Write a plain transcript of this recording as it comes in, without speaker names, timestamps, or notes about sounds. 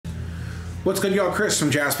What's good, y'all? Chris from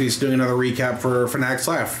Jaspy's doing another recap for Fanatics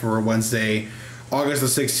Live for Wednesday, August the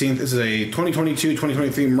 16th. This is a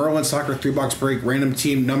 2022-2023 Merlin Soccer 3-box break, random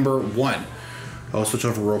team number 1. I'll switch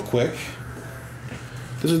over real quick.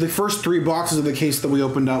 This is the first 3 boxes of the case that we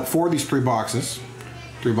opened up for these 3 boxes.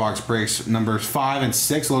 3-box breaks, numbers 5 and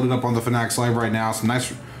 6 loaded up on the Fanatics Live right now. Some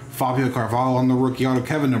nice Fabio Carvalho on the rookie auto,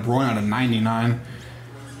 Kevin De Bruyne out of 99.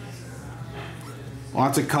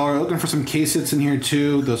 Lots of color. Looking for some case hits in here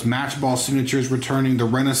too. Those match ball signatures returning. The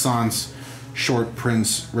Renaissance short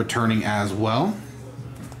prints returning as well.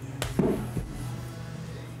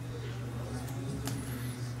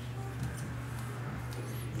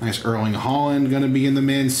 Nice Erling Haaland going to be in the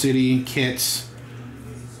Man City kits.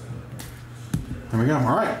 There we go.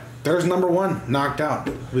 All right. There's number 1 knocked out.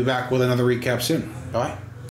 We'll be back with another recap soon. Bye.